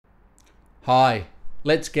Hi,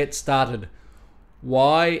 let's get started.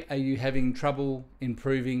 Why are you having trouble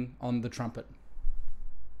improving on the trumpet?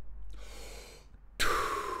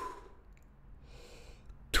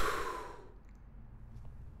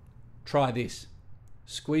 Try this.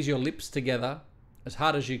 Squeeze your lips together as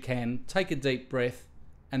hard as you can, take a deep breath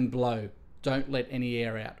and blow. Don't let any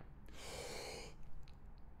air out.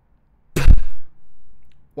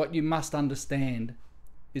 What you must understand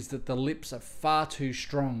is that the lips are far too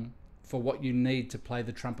strong for what you need to play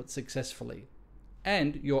the trumpet successfully.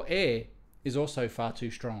 And your air is also far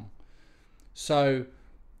too strong. So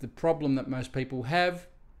the problem that most people have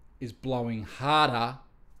is blowing harder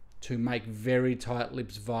to make very tight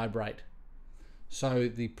lips vibrate. So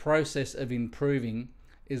the process of improving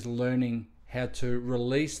is learning how to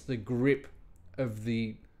release the grip of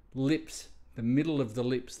the lips, the middle of the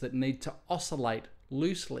lips that need to oscillate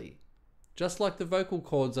loosely. Just like the vocal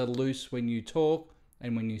cords are loose when you talk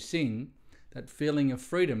and when you sing, that feeling of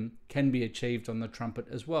freedom can be achieved on the trumpet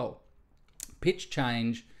as well. Pitch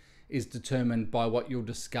change is determined by what you'll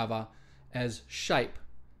discover as shape,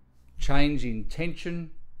 change in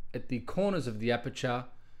tension at the corners of the aperture,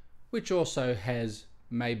 which also has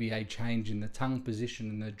maybe a change in the tongue position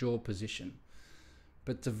and the jaw position.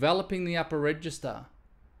 But developing the upper register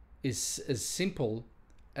is as simple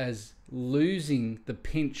as losing the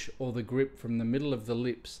pinch or the grip from the middle of the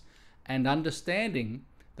lips and understanding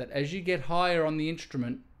that as you get higher on the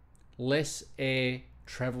instrument, less air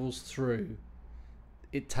travels through.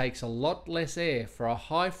 It takes a lot less air for a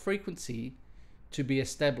high frequency to be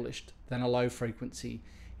established than a low frequency,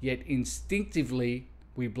 yet instinctively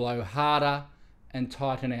we blow harder and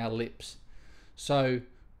tighten our lips. So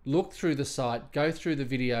look through the site, go through the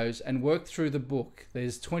videos and work through the book.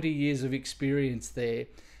 There's 20 years of experience there,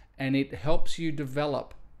 and it helps you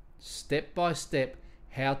develop step by step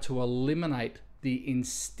how to eliminate the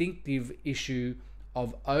instinctive issue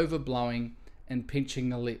of overblowing and pinching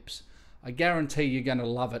the lips. I guarantee you're going to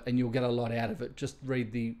love it and you'll get a lot out of it. Just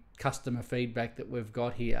read the customer feedback that we've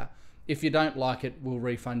got here. If you don't like it, we'll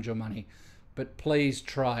refund your money. But please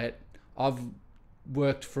try it. I've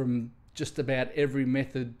worked from just about every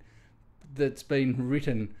method that's been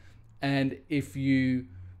written, and if you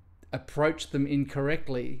approach them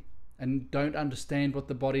incorrectly and don't understand what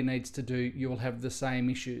the body needs to do, you'll have the same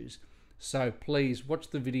issues. So please watch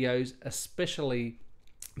the videos, especially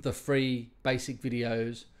the free basic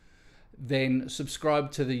videos. Then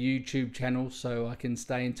subscribe to the YouTube channel so I can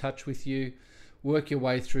stay in touch with you. Work your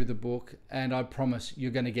way through the book, and I promise you're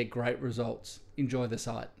going to get great results. Enjoy the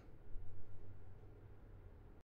site.